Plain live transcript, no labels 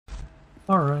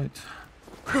All right.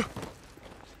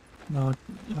 No,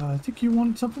 I think you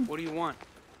wanted something? What do you want?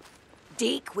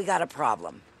 Deke, we got a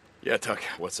problem. Yeah, Tuck,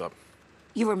 what's up?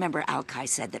 You remember Alkai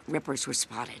said that Rippers were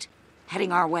spotted,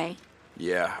 heading our way?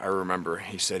 Yeah, I remember.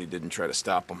 He said he didn't try to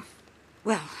stop them.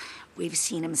 Well, we've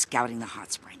seen him scouting the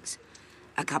hot springs.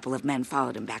 A couple of men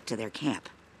followed him back to their camp,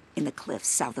 in the cliffs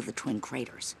south of the Twin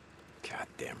Craters.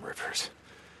 Goddamn Rivers.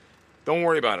 Don't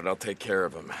worry about it, I'll take care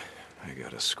of him. I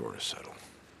got a score to settle.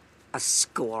 A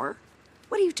score?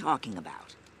 What are you talking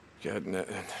about? God, never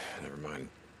mind.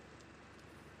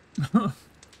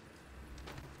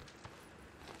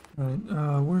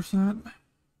 Right, where's that?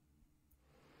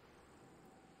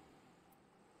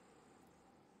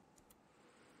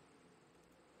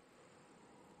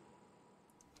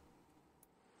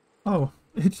 Oh,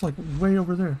 it's like way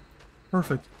over there.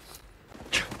 Perfect.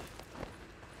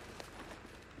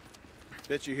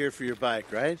 Bet you're here for your bike,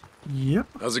 right? Yep.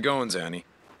 How's it going, Zanny?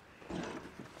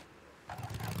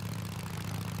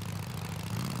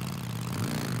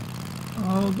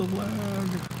 Oh, the lag.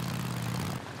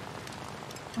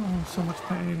 Oh, so much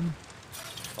pain.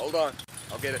 Hold on,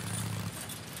 I'll get it.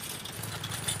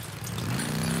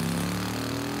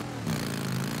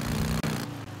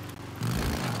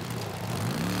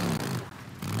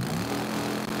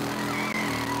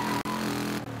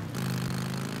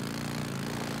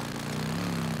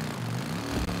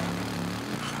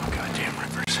 Oh, goddamn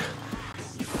Rivers.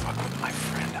 You fuck with my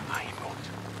friend, I am going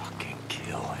to fucking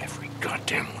kill every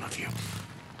goddamn one of you.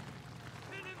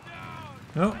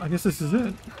 Well, I guess this is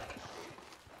it.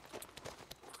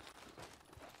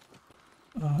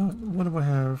 What do I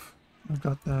have? I've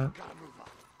got that.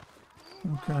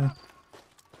 Okay.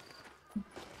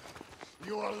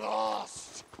 You are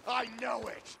lost. I know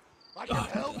it. I can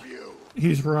help you.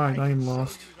 He's right, I am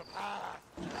lost. Show you the path.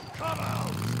 Come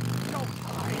out. Don't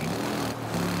hide.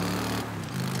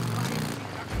 I see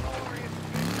the glorious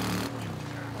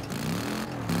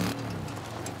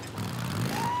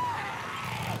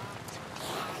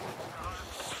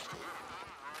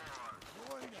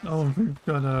Oh, we've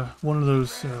got one of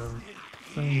those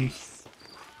things.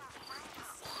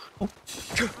 Oh.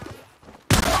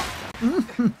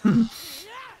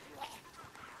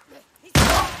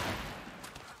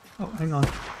 Oh, hang on.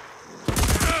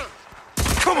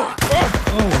 Come on!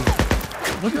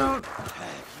 Oh, look out!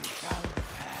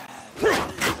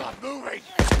 Stop moving.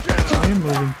 I am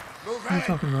moving. What are you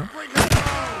talking about? Bring it down.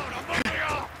 I'm moving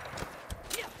up.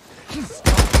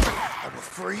 Stop. I will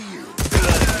free you.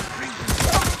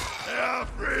 Yeah,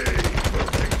 free.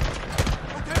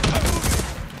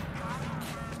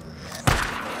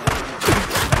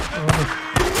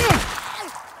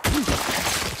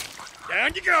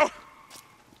 Down you go!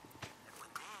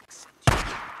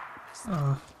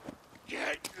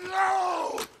 Get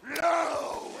low.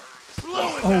 Low. Blow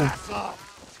his ass up.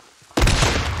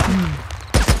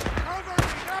 Cover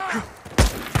me now.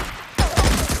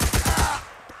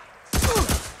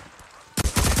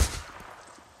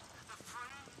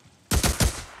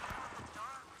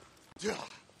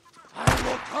 I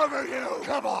will cover you.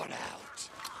 Come on out.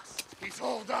 He's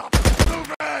holed up.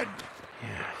 Move in.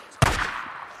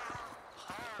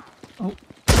 Oh,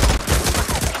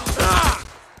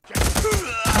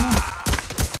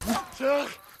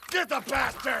 Get the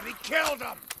bastard. He killed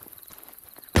him.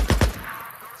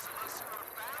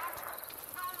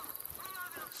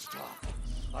 Stop.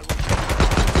 I will...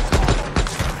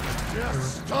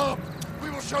 Yes, stop. We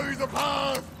will show you the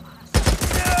path.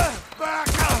 Back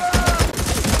up.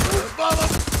 Follow.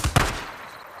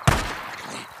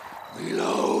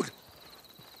 Reload.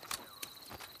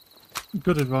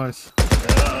 good advice.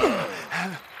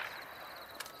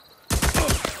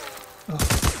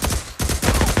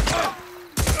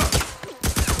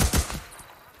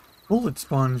 Bullet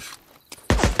sponge.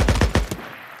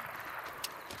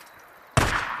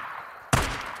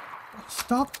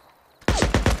 Stop.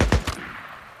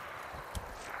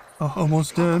 Oh,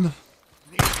 almost dead.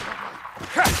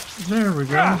 There we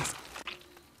go. I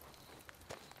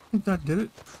think that did it.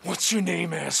 What's your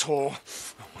name, asshole?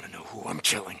 I want to know who I'm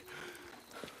killing.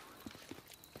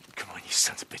 Come on, you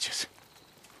sons of bitches.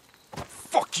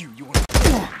 Fuck you, you want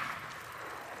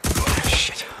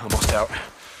Shit, almost out.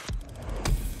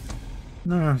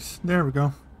 Nice. There we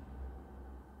go.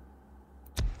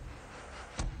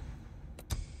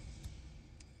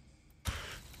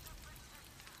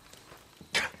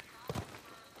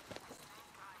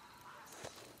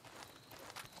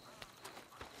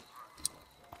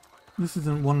 This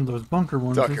isn't one of those bunker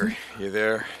ones, is Tucker, it? you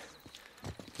there?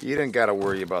 You didn't gotta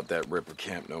worry about that Ripper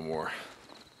camp no more.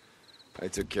 I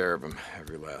took care of him,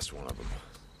 every last one of them.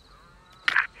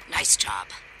 Nice job.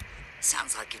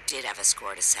 Sounds like you did have a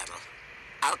score to settle.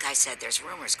 Alki said there's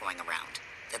rumors going around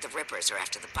that the Rippers are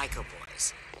after the Bico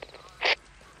boys.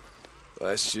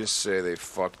 Let's just say they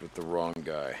fucked with the wrong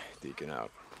guy. Deacon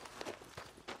out.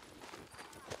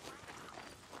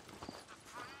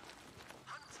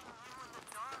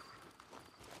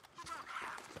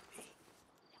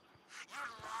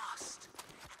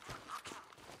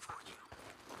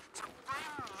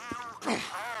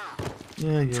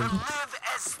 Yeah, yeah. Live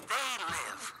as they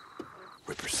live.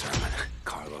 Ripper sermon.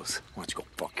 Carlos, why don't you go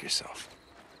fuck yourself?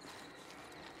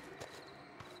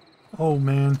 Oh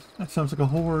man, that sounds like a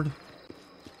horde.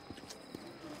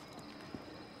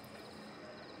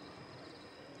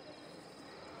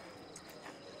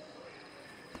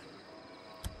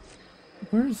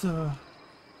 Where's Oh,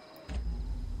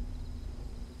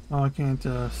 I can't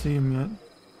see him yet.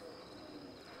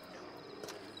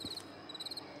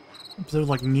 If they're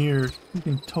like near, you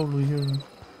can totally hear them.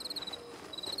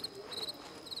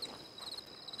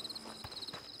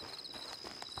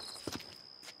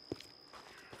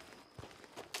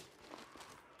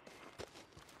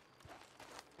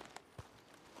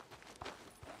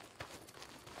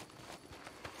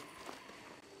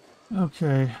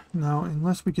 Okay, now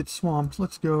unless we get swamped,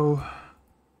 let's go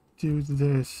do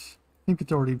this. I think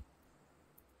it's already...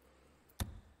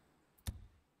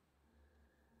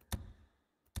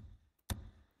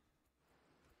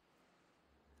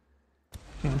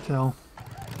 Can't tell.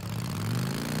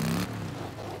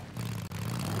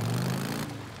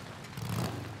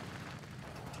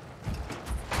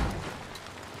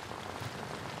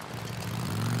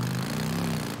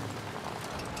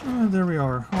 There we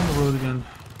are, on the road again.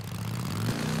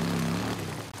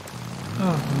 Oh,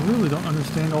 I really don't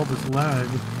understand all this lag.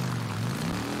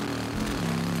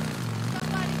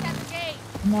 Somebody's at the gate.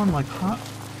 I'm on like high...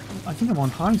 I think I'm on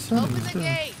high settings Open the too.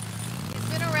 gate. It's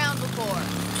been around before.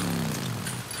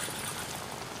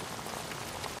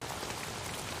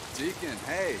 Deacon,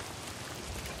 hey.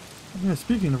 Yeah,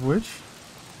 speaking of which...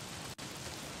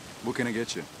 What can I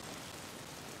get you?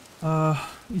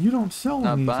 You don't sell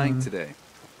Not anything. buying today.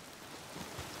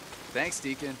 Thanks,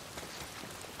 Deacon.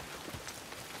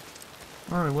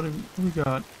 Alright, what do we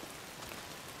got?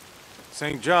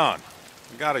 St. John,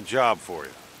 I got a job for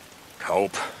you.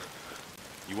 Cope.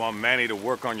 You want Manny to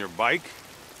work on your bike?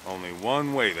 Only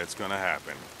one way that's gonna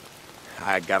happen.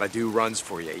 I gotta do runs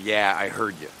for you. Yeah, I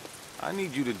heard you. I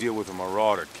need you to deal with a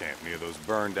marauder camp near those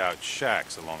burned-out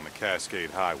shacks along the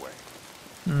Cascade Highway.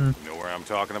 You know where I'm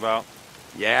talking about?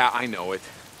 Yeah, I know it.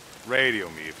 Radio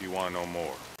me if you want to know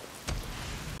more.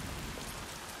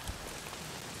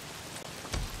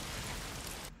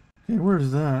 Okay, where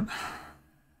is that?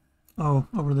 Oh,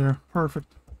 over there. Perfect.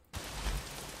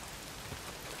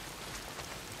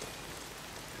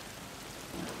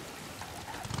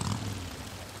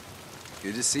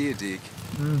 Good to see you, Deke.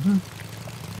 Mm-hmm.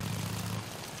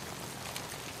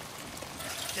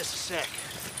 Just a sec.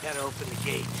 Gotta open the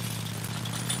gate.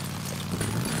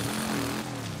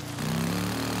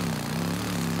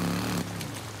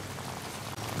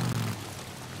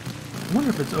 I wonder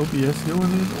if it's OBS doing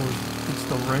it or it's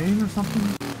the rain or something.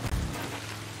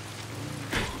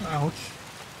 Ouch.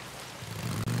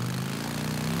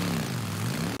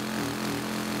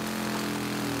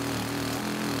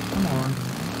 Come on.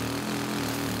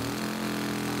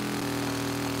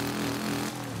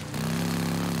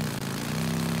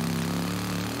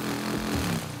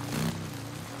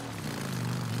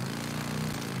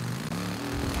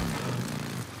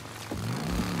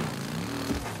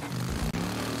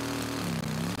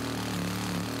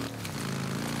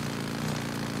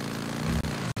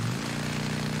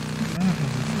 Man,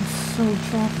 it's so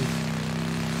choppy.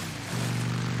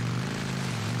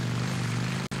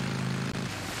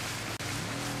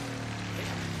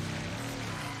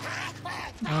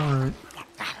 Alright.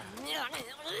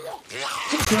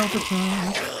 Delta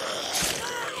time.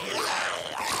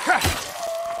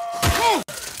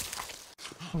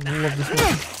 I love this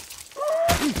one.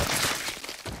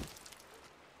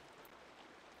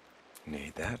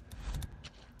 Need that?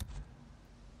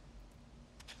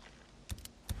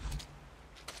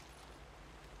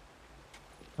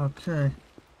 Okay.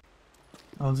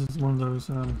 Oh, this is one of those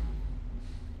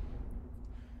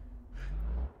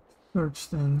search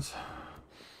things.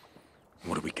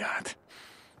 What do we got?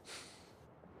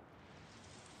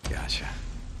 Gotcha.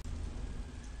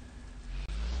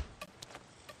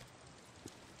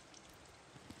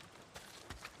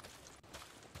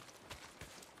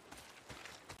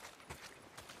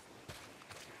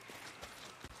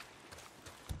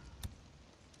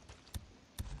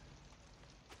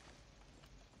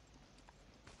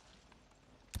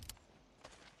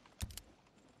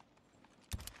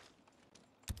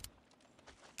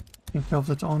 Can't tell if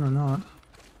it's on or not.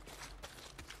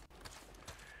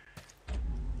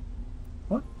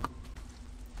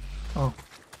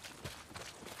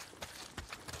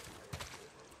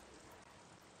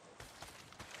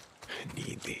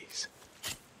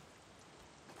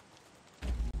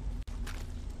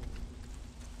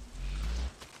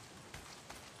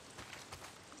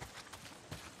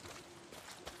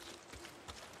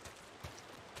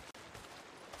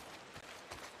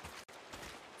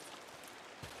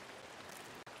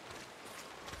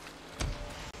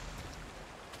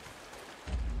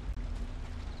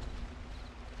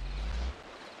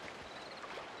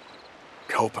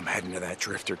 hope I'm heading to that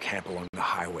drifter camp along the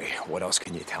highway. What else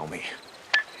can you tell me?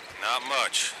 Not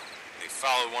much. They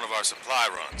followed one of our supply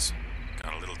runs.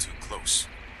 Got a little too close.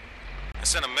 I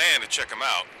sent a man to check him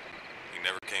out. He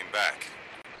never came back.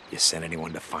 You sent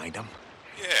anyone to find him?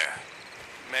 Yeah.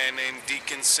 A man named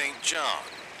Deacon St. John.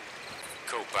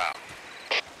 Cope out.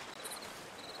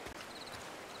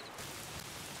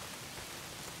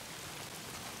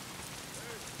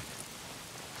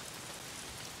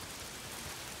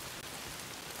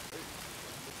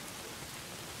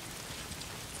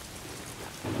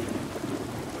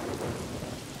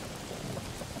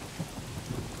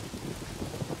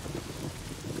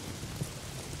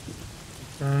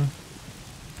 Okay.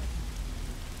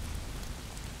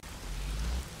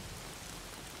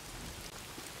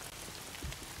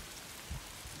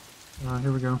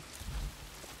 Here we go.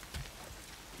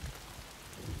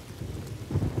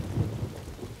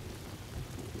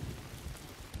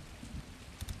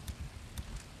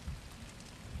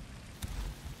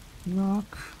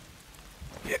 Rock.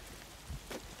 Yeah.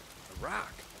 A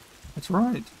rock. That's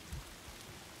right.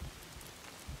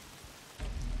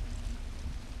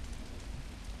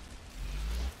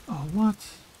 Oh, what?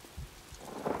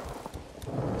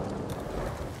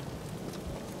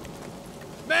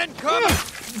 Men coming!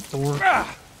 Door.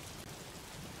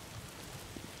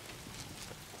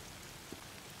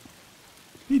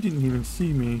 He didn't even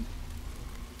see me.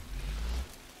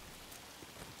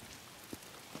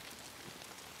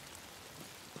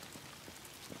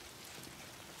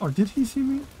 Or did he see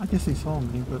me? I guess he saw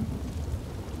me, but...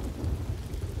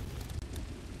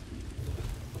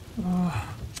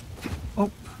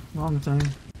 oh, wrong thing.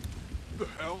 The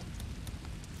hell?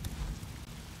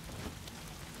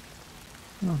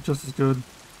 Oh, just as good.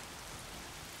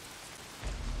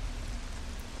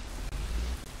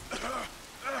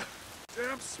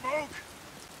 Damn smoke!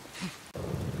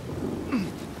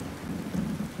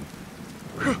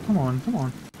 Come on, come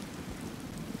on.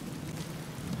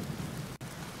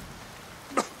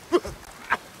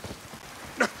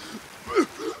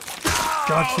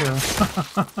 Gotcha.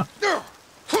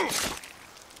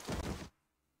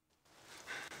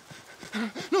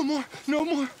 No more! No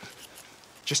more!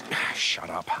 Just shut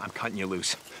up. I'm cutting you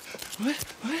loose. What?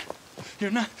 What?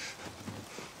 You're not...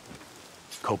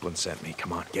 Copeland sent me.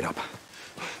 Come on, get up.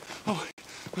 Oh,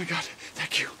 my God.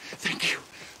 Thank you. Thank you.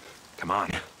 Come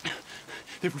on.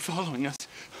 They were following us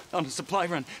on a supply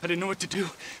run. I didn't know what to do.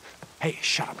 Hey,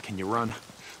 shut up. Can you run?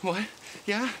 What?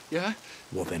 Yeah? Yeah?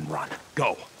 Well, then run.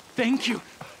 Go. Thank you.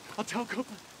 I'll tell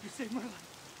Copeland. You saved my life.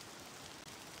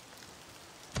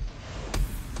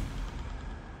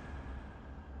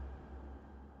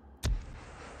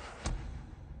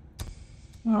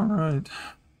 All right.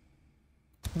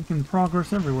 Making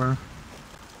progress everywhere.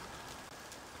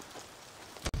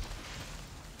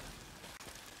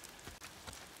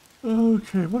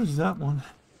 Okay, what is that one?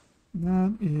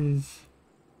 That is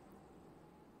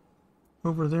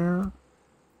over there.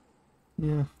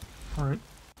 Yeah, alright.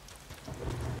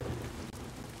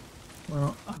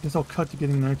 Well, I guess I'll cut to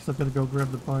getting there because I've got to go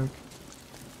grab the bike.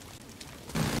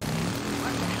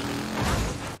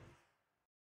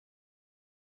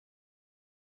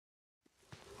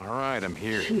 All right, I'm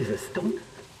here. Jesus, don't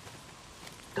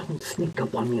sneak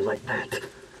up on me like that. Did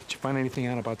you find anything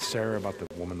out about Sarah, about the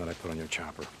woman that I put on your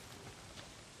chopper?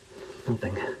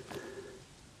 Nothing.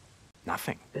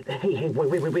 Nothing. Hey,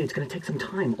 wait. It's gonna take some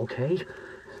time, okay?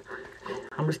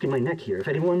 I'm risking my neck here. If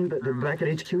anyone back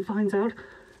at HQ finds out,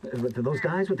 those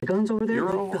guys with the guns over there,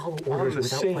 You're all follow on orders the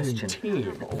without same question.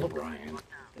 team, O'Brien.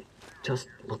 It just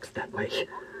looks that way.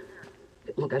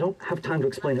 Look, I don't have time to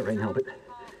explain it right now, but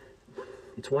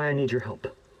it's why I need your help.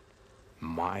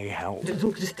 My help?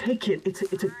 Look, just take it.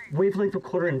 It's a wavelength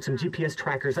recorder and some GPS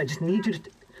trackers. I just need you to...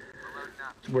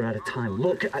 We're out of time.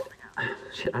 Look,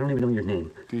 shit, I don't even know your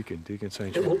name. Deacon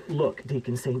St. John. Well, look,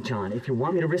 Deacon St. John, if you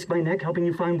want me to risk my neck helping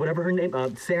you find whatever her name,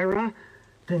 Sarah,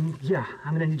 then yeah,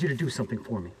 I'm gonna need you to do something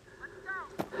for me.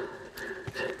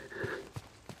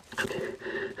 Okay,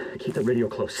 keep the radio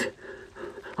close.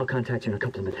 I'll contact you in a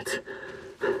couple of minutes.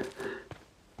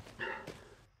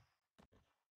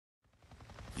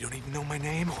 You don't even know my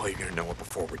name? Well, you're gonna know it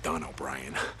before we're done,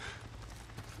 O'Brien.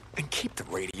 And keep the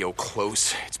radio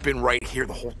close. It's been right here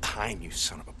the whole time, you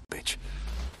son of a bitch.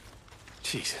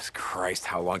 Jesus Christ,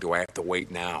 how long do I have to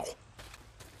wait now?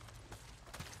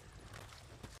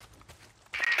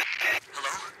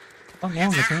 How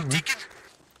long, apparently.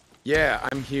 Yeah,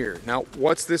 I'm here. Now,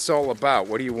 what's this all about?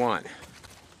 What do you want?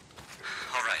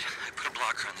 All right, I put a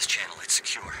blocker on this channel. It's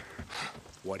secure.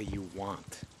 What do you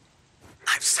want?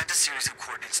 I've sent a series of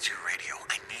coordinates to your radio.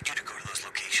 I need you to go to those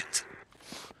locations.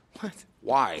 What?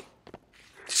 Why?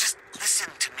 Just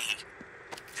listen to me.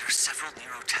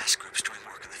 doing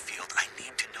work in the field. I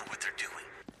need to know what they're doing.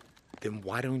 Then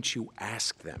why don't you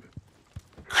ask them?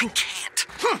 I can't.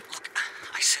 Look,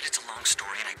 I said it's a long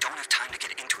story, and I don't have time to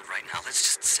get into it right now. Let's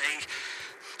just say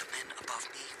the men above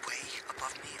me, way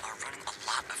above me, are running a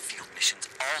lot of field missions,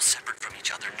 all separate from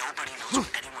each other. Nobody knows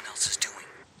what anyone else is doing.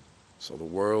 So the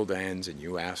world ends and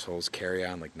you assholes carry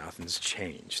on like nothing's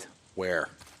changed. Where?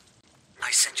 I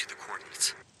sent you the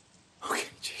coordinates. Okay,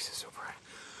 Jesus, O'Brien.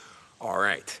 All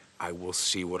right, I will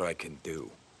see what I can do.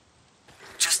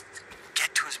 Just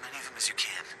get to as many of them as you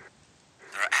can.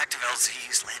 There are active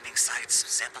LZs, landing sites,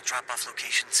 sample drop-off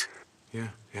locations. Yeah,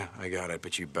 I got it,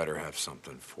 but you better have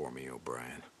something for me,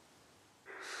 O'Brien.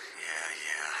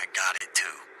 Yeah, I got it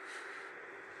too.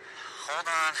 Hold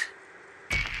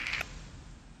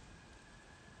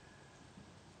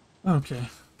on. Okay.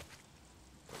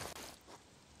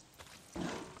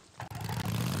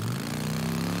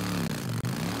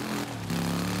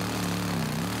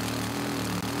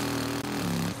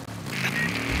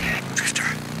 Drifter,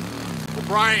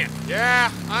 O'Brien,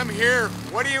 yeah, I'm here.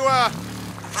 What do you,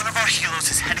 one of our helos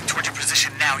is heading toward your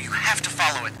position now. You have to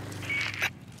follow it.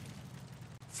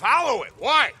 Follow it?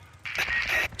 Why?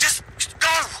 Just go!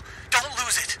 Don't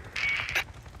lose it.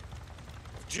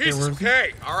 Jesus, where's he?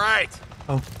 okay, all right.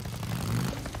 Oh.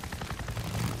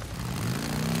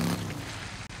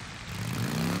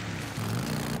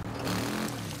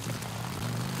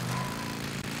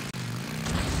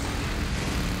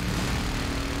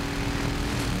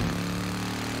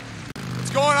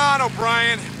 What's going on,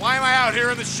 O'Brien? Why am I out here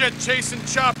in the shit chasing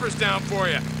choppers down for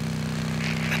you?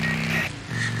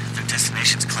 Their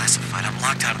destination's classified. I'm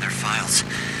locked out of their files.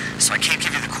 So I can't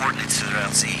give you the coordinates to their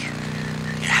LZ.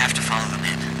 You have to follow them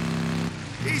in.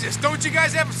 Jesus, don't you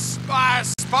guys have spy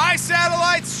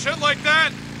satellites? Shit like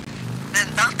that?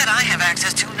 Not that I have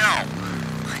access to, no.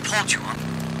 I told you, I'm...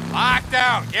 Locked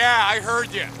out. Yeah, I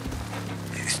heard you.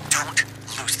 Don't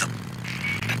lose them.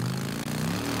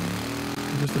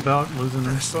 I'm just about losing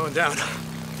They're this. slowing down.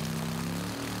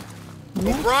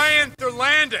 O'Brien, they're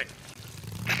landing.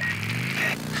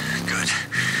 Good.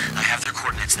 I have their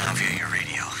coordinates now via your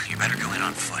radio. You better go in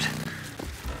on foot.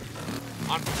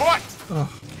 On foot! Oh.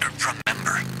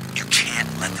 Remember, you can't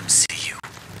let them see you.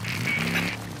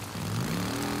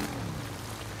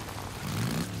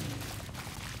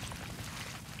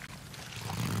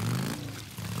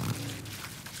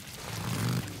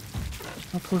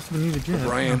 How close do we need to get?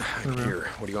 O'Brien, Oh, I'm there we are. here.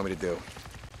 What do you want me to do?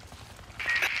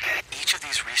 Each of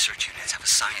these research units have a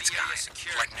science guide,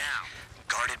 like now,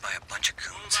 guarded by a bunch of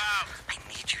goons. I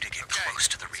need you to get close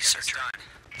to the researcher.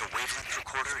 The wavelength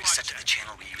recorder is set to the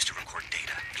channel we use to record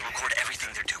data. You'll record everything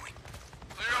they're doing.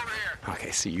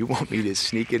 Okay, so you want me to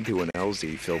sneak into an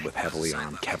LZ filled with heavily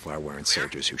armed Kevlar-wearing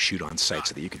soldiers who shoot on sight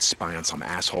so that you can spy on some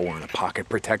asshole wearing a pocket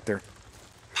protector?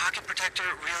 Pocket protector?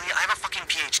 Really? I have a fucking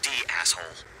PhD, asshole.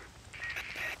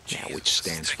 Yeah, which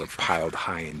stands for piled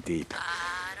high and deep.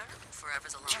 I don't know.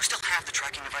 Forever's a long Do you still have the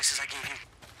tracking devices I gave you?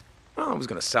 Well, I was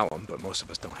gonna sell them, but most of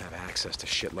us don't have access to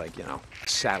shit like, you know,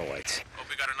 satellites. Hope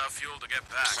we got enough fuel to get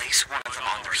back. Place one of them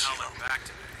on their helo. Back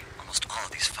today. Almost all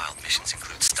of these filed missions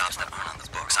include stops that aren't on the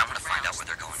books. I'm gonna find out where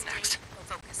they're going next.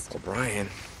 focus. O'Brien,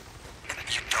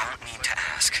 You don't need to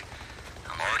ask.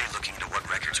 I'm already looking into what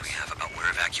records we have about where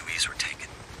evacuees were taken.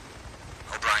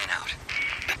 O'Brien out.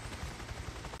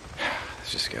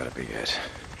 this just gotta be it.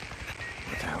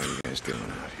 What the hell are you guys doing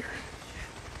out here?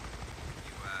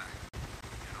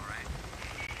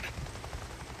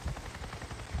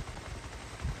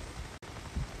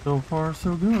 So far,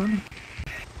 so good.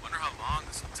 Wonder how long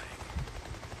this will take.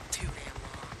 Too damn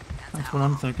long. That's what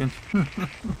I'm thinking. Come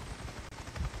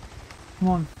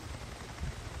on.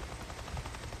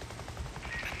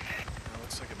 That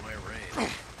looks like it might rain.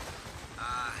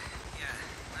 Yeah,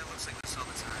 that looks like this all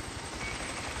the time.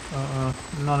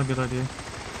 Not a good idea.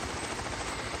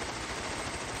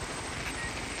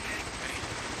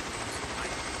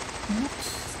 Oops.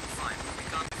 Fine, we'll be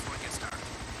gone before it gets dark.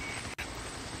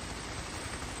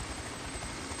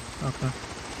 Okay. I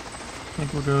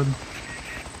think we're good. The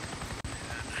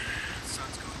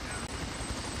sun's going down. You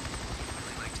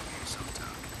really like to hear yourself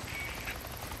talk.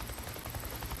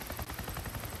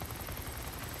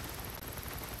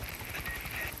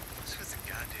 What's with the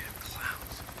goddamn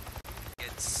clouds?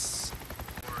 It's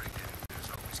Oregon. There's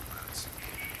always clouds.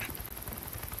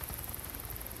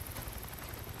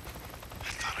 I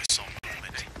thought I saw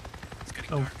movement. It's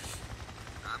getting Oh. dark.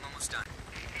 I'm almost done.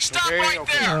 Stop Okay, right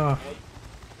okay. there!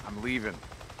 I'm leaving.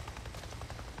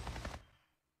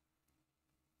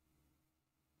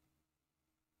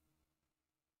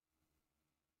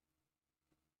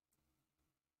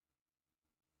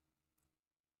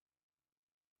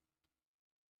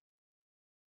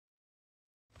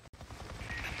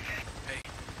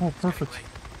 Oh, perfect. I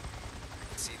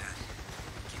can see that.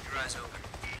 Keep your eyes open.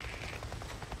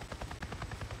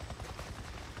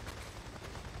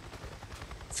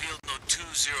 Field note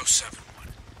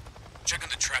 2071. Checking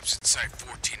the traps at Site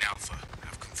 14 Alpha.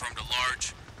 I've confirmed a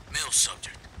large male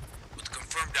subject with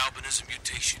confirmed albinism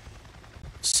mutation.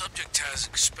 The subject has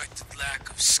expected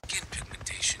lack of skin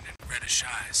pigmentation and reddish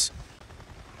eyes.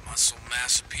 Muscle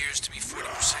mass appears to be 40% greater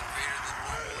than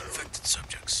normal infected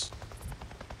subjects.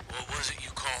 What was it you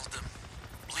called them?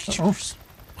 Bleachers?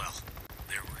 Well,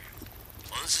 there were you.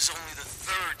 Well, this is only the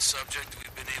third subject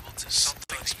we've been able to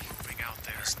Something's moving out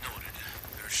there. As noted,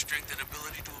 their strength and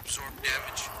ability to absorb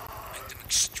damage make them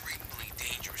extremely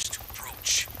dangerous to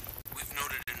approach. We've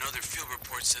noted in other field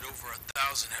reports that over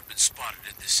 1,000 have been spotted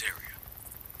in this area.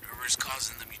 Whatever is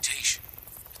causing the mutation,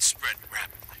 it's spread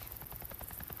rapidly.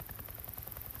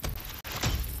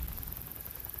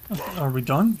 Are we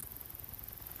done?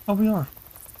 Oh, we are.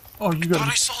 Oh, you Thought I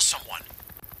gotta... saw someone.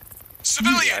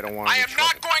 Civilian, I don't want I any am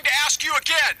not going to ask you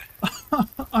again.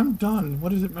 I'm done. What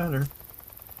does it matter?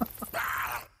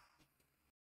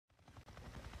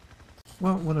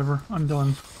 Well, whatever. I'm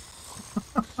done.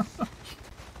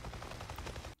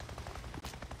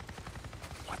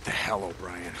 What the hell,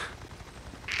 O'Brien?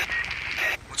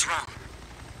 What's wrong?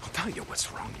 I'll tell you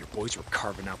what's wrong. Your boys were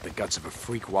carving out the guts of a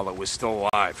freak while it was still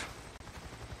alive.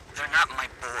 They're not my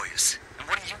boys. And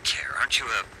what do you care? Aren't you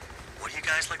a... What do you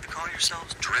guys like to call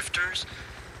yourselves? Drifters?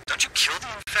 Don't you kill the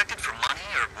infected for money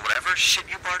or whatever shit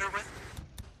you barter with?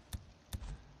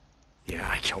 Yeah,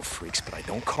 I kill freaks, but I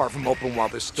don't carve them open while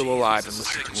they're still alive and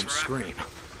listen to them scream.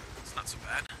 It's not so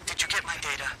bad. Did you get my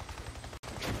data?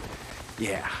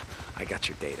 Yeah, I got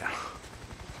your data.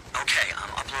 Okay, I'm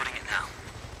uploading it now.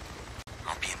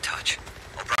 I'll be in touch.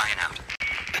 O'Brien out.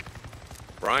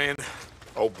 Brian?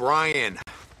 O'Brien.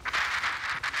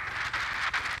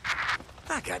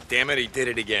 Ah, God damn it, he did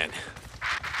it again.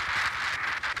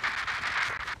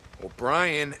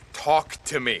 O'Brien, talk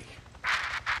to me. Ah,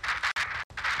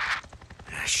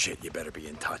 shit, you better be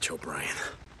in touch, O'Brien.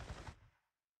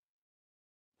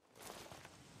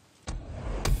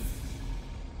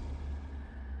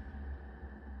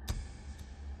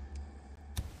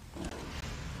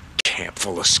 Camp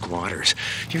full of squatters.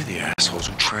 You're the assholes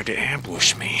who tried to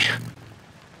ambush me.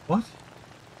 What?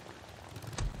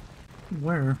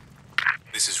 Where?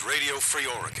 This is Radio Free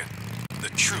Oregon. The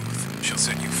truth shall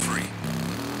set you free.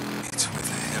 It's with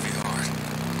a heavy heart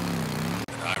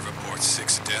that I report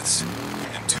 6 deaths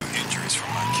and 2 injuries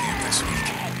from my camp this week.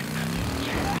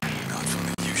 Not from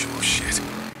the usual shit.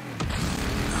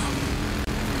 No.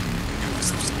 It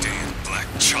was those damn black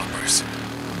choppers.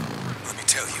 Let me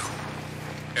tell you,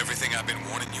 everything I've been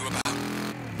warning you about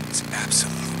is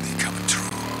absolutely coming true.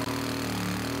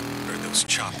 Heard those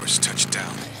choppers touch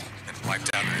down and wiped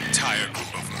out an entire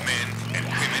group of men and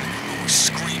women who were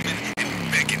screaming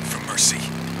and begging for mercy.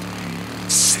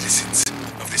 Citizens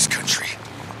of this country.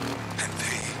 And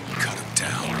they cut them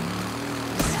down.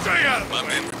 Stay out of the My way.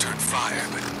 men returned fire,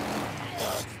 but...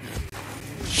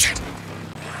 Shit!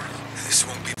 This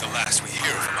won't be the last we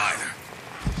hear of them either.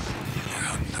 They're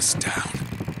hunting us down.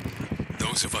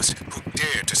 Those of us who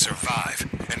dare to survive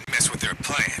and mess with their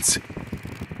plans.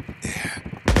 They're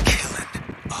killing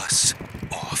us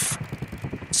off.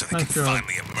 So they Nice can job.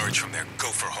 finally emerge from their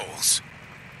gopher holes.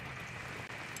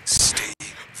 Stay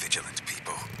vigilant,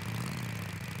 people.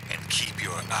 And keep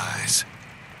your eyes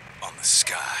on the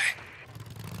sky.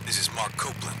 This is Mark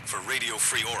Copeland for Radio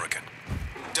Free Oregon.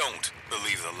 Don't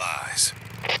believe the lies.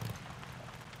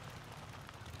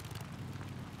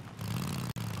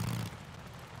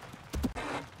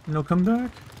 No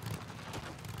comeback?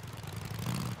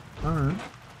 Alright.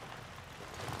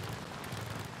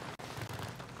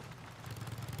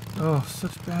 Oh,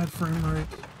 such bad frame rate.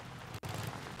 I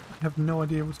have no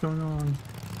idea what's going on.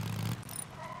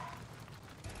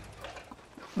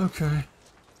 Okay.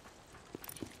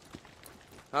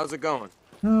 How's it going?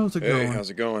 How's it going? Hey, how's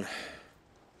it going?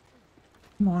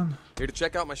 Come on. Here to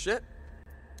check out my shit?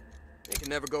 You can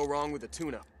never go wrong with a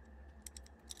tune-up.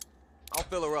 I'll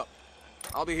fill her up.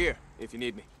 I'll be here if you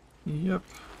need me. Yep.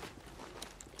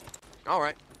 All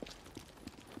right.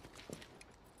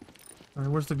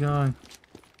 Alright, where's the guy?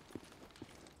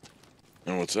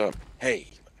 Oh, what's up? Hey,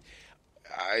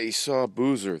 I saw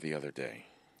Boozer the other day.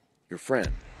 Your friend,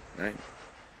 right?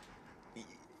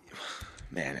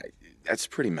 Man, that's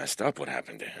pretty messed up what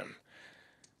happened to him.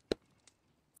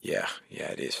 Yeah,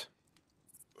 it is.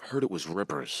 Heard it was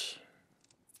Rippers.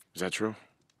 Is that true?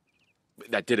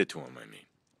 That did it to him, I mean.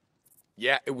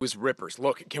 Yeah, it was Rippers.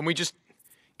 Look, can we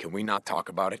not talk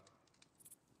about it?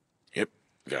 Yep,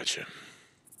 gotcha.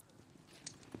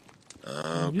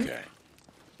 Okay.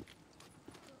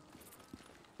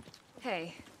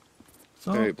 Hey.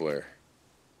 So, Hey, Blair.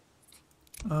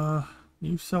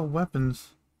 you sell weapons,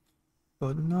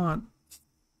 but not...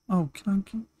 Oh, can I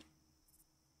get...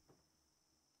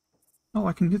 Oh,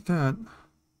 I can get that.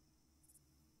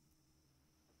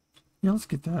 Yeah, let's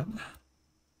get that.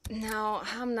 No,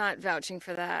 I'm not vouching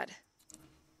for that.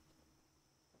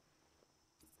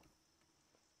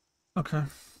 Okay.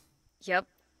 Yep.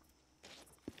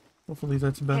 Hopefully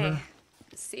that's better. Hey.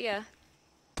 See ya.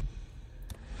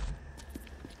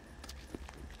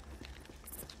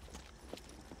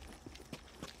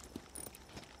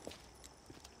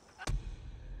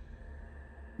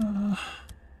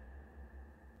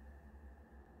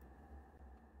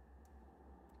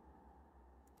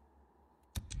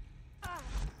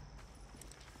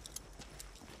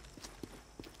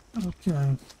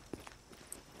 Okay.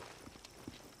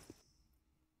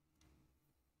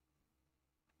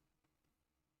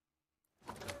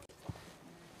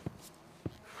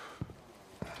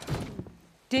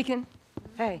 Deacon,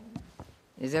 hey.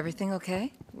 Is everything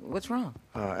okay? What's wrong?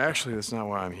 Actually, that's not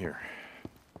why I'm here.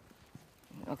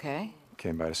 Okay.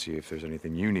 Came by to see if there's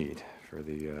anything you need for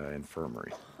the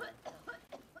infirmary.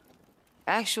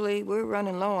 Actually, we're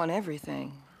running low on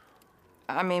everything.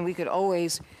 I mean, we could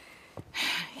always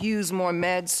use more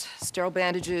meds, sterile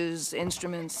bandages,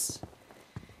 instruments.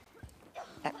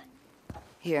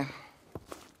 Here.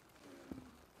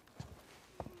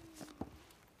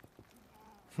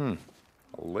 A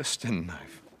Liston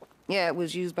knife. Yeah, it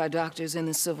was used by doctors in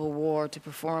the Civil War to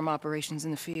perform operations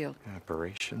in the field.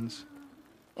 Operations?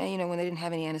 Yeah, you know, when they didn't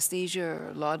have any anesthesia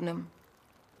or laudanum.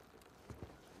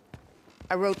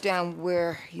 I wrote down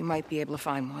where you might be able to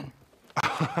find one.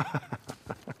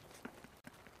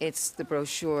 It's the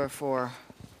brochure for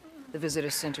the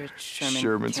visitor center at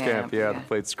Sherman's Camp, yeah, the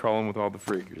plate's crawling with all the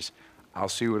freakers. I'll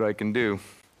see what I can do.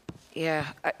 Yeah,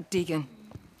 Deacon.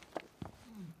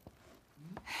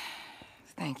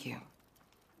 Thank you.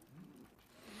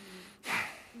 Find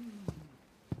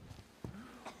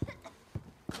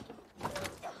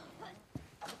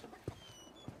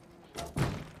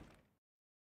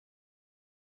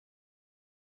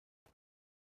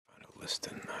a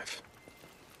Liston knife.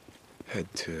 Head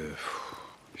to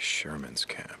Sherman's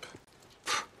Camp.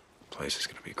 Place is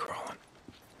gonna be crawling.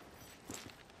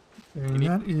 And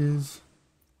that is...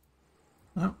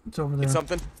 Oh, it's over there. Get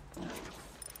something?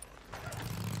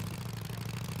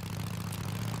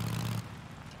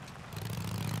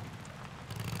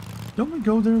 Don't we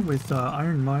go there with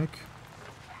Iron Mike?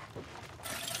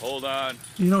 Hold on.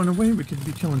 You know, in a way, we could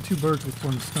be killing two birds with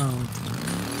one stone.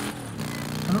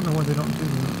 I don't know why they don't do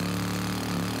that.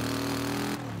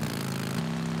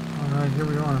 Alright, here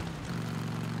we are.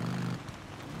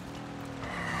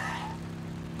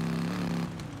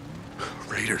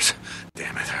 Raiders.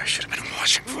 Damn it, I should have been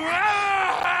watching for them.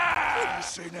 What do you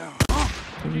say now?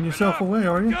 Giving yourself away,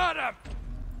 are you? Got him!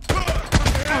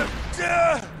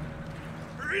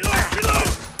 Reload!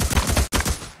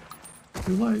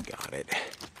 Too late. Got it.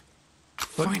 But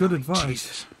Finally, good advice.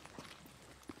 Jesus.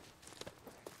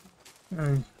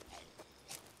 Okay.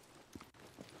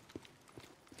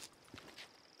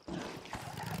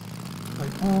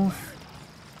 Like, oh.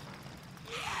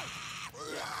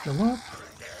 Go up.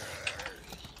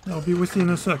 I'll be with you in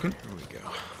a second. Here we go.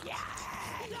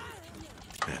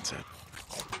 That's it.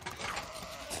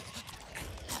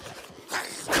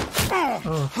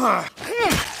 Oh.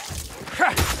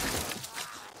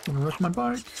 Gonna wreck my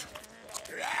bike.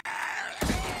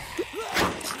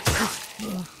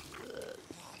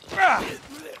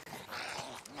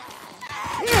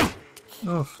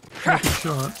 Oh, lucky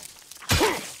shot.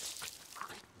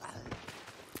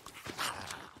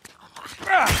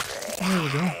 There we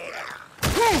go.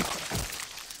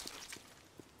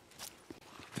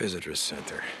 Visitor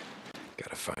center.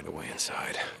 Gotta find a way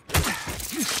inside.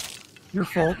 Your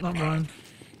fault, not mine.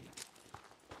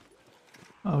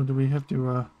 Oh, do we have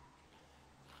to,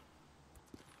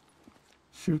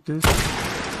 shoot this?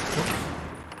 Oops.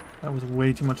 That was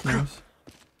way too much noise.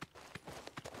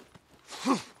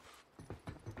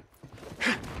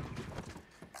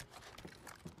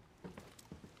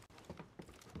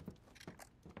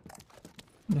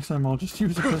 Next time I'll just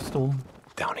use a pistol.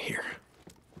 Down here.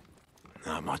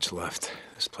 Not much left.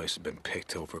 This place has been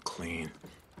picked over clean.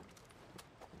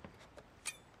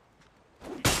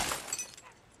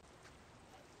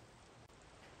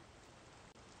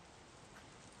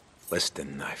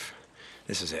 Liston knife.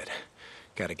 This is it.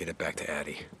 Gotta get it back to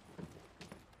Addie.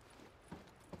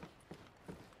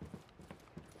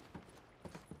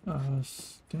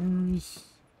 Stairs.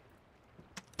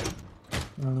 Oh,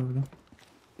 there we go.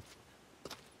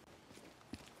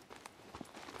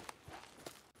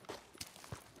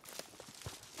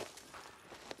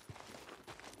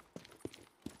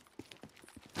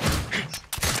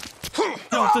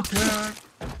 Stealth attack!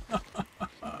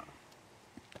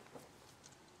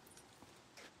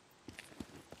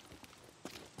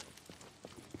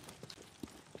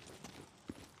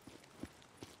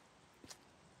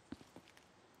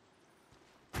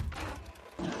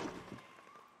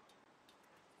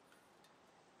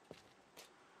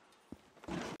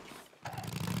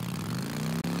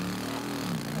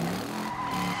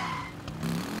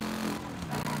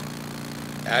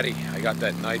 Addie, I got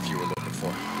that knife you were looking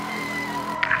for.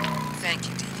 Thank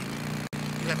you, Deacon.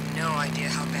 You have no idea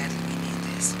how badly we need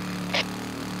this.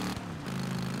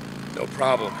 No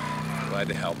problem. Glad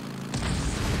to help.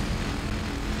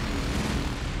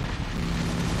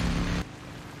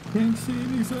 Can't see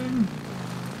anything.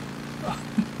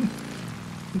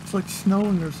 It's like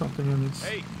snowing or something, and it's...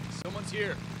 Hey, someone's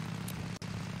here.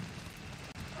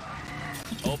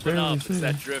 Open barely up, it's see.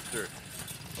 that drifter.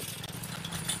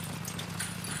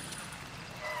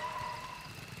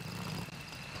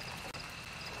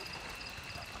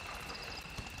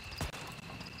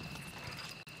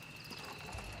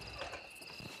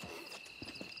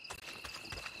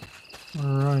 All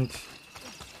right.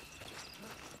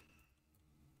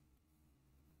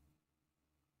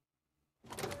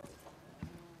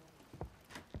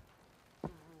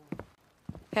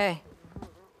 Hey.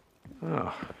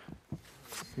 Oh.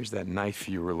 Here's that knife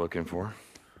you were looking for.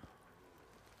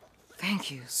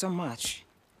 Thank you so much.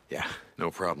 Yeah,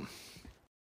 no problem.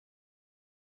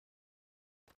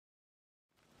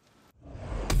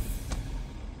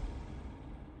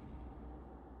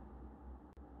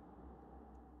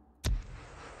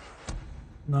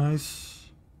 Nice.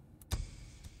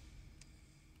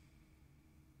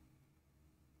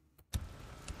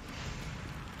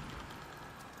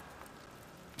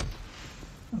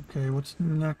 Okay, what's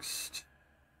next?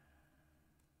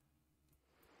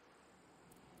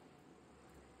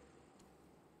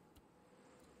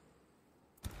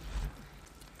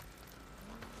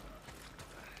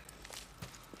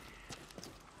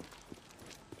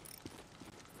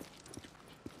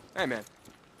 Hey, man.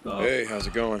 Hey, how's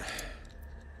it going?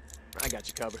 I got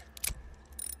you covered.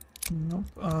 Nope.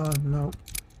 No.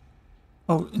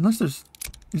 Oh, unless there's...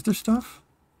 Is there stuff?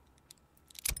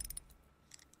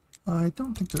 I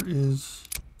don't think there is.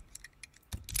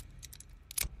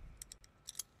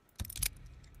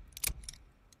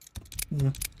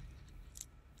 Yeah.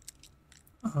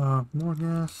 More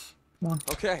gas. Come on.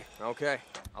 Okay, okay.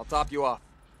 I'll top you off.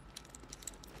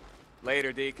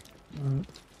 Later, Deke. Alright.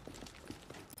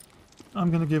 I'm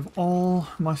gonna give all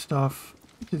my stuff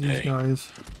to these Hey.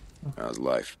 guys. How's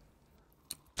life?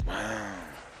 Wow,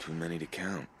 too many to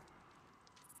count.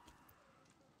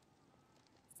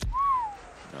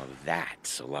 Now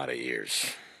that's a lot of years.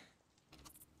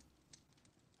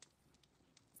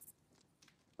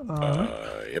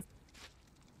 Yep.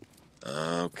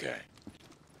 Okay.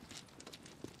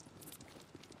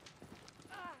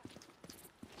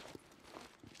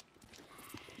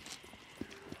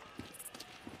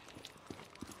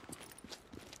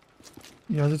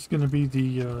 Yeah, this is gonna be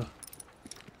the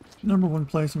number one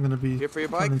place I'm gonna be Here for your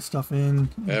bike? putting stuff in.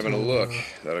 Having a until, look. Is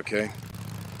that okay?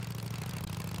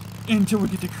 Until we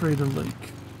get to Crater Lake.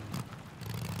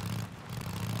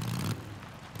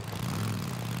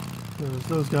 Because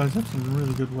those guys have some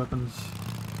really good weapons.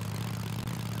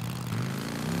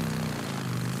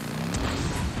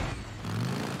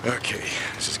 Okay,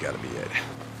 this has got to be it.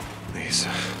 Lisa,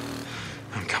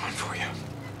 I'm coming for you.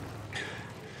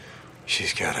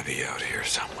 She's got to be out here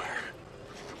somewhere.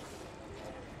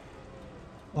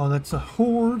 Oh, that's a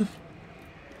horde.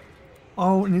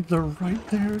 Oh, and they're right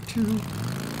there too.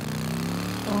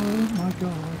 Oh my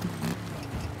god.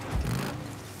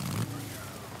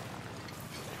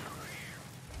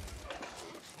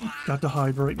 Got to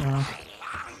hide right now.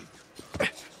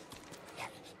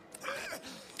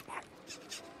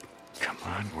 Come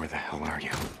on, where the hell are you?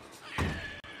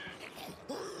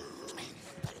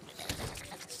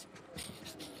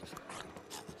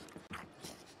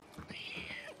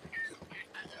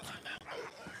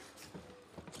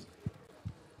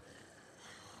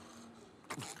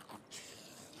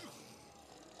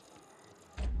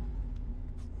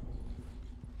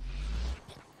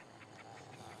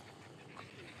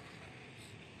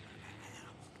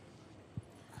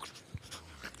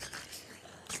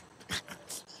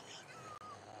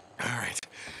 All right,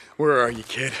 where are you,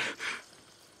 kid?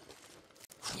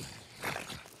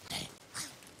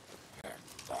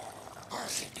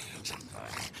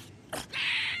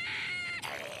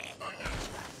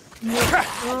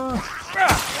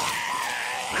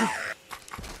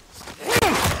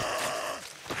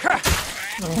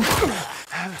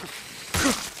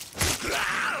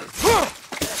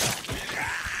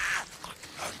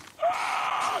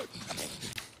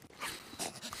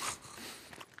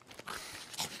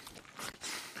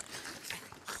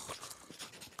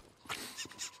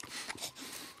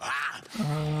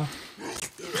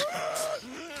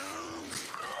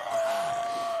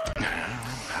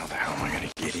 How am I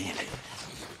gonna get in?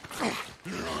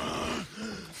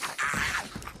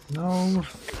 No.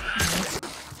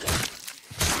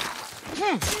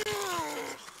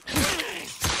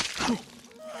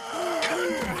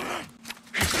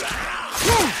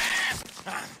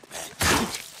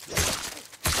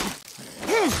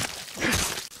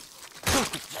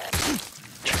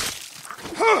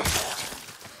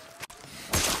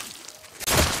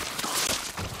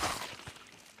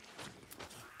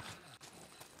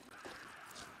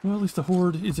 Well, at least the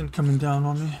horde isn't coming down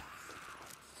on me.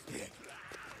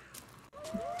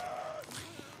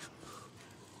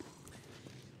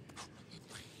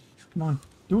 Come on,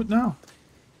 do it now.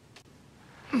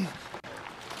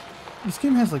 This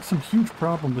game has like some huge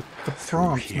problem with the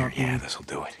prompts here, not being yeah, this'll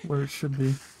do it. where it should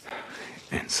be.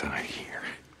 Inside here.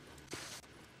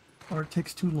 Or it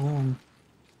takes too long.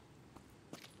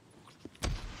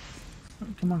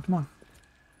 Come on, come on.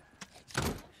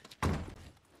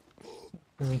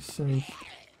 Very safe.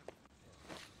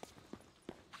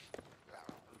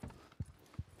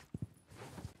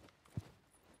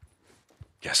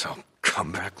 Guess I'll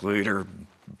come back later,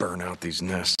 burn out these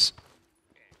nests.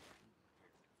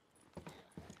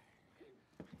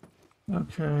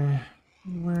 Okay,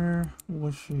 where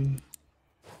was she?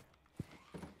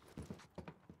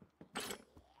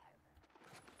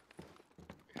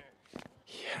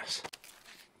 Yes.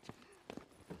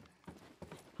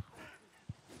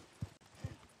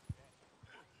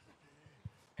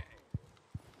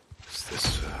 Is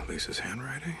this Lisa's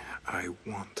handwriting? I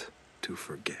want to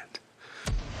forget.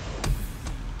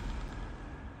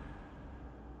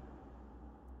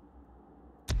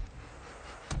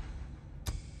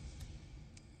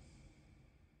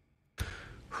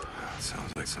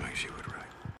 Sounds like something she would write.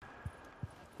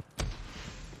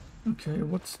 Okay,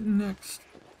 what's next?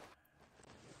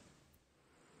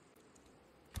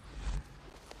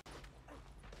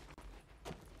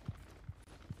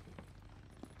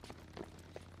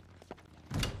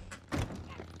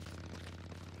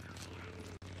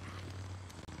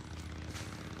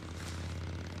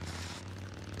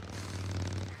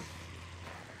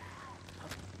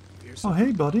 Oh,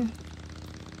 hey, buddy.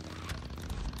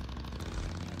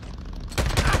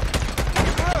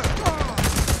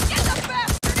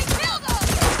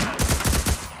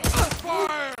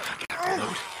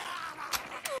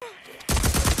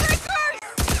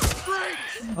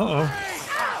 Uh-oh.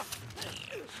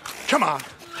 Come on!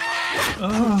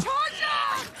 Well,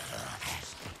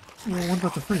 what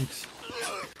about the freaks?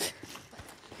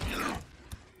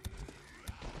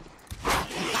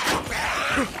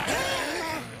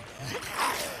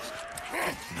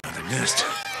 Another nest.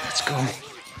 Let's go.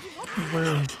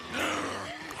 Where?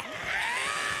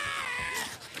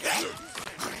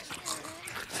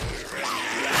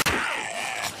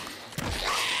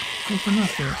 What's the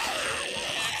nest there?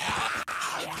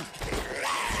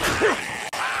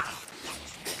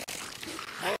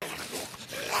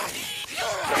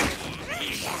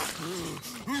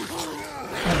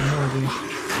 I have no idea.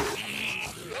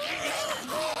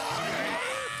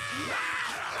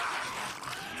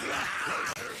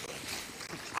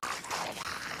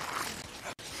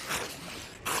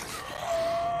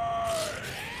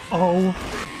 Oh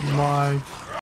my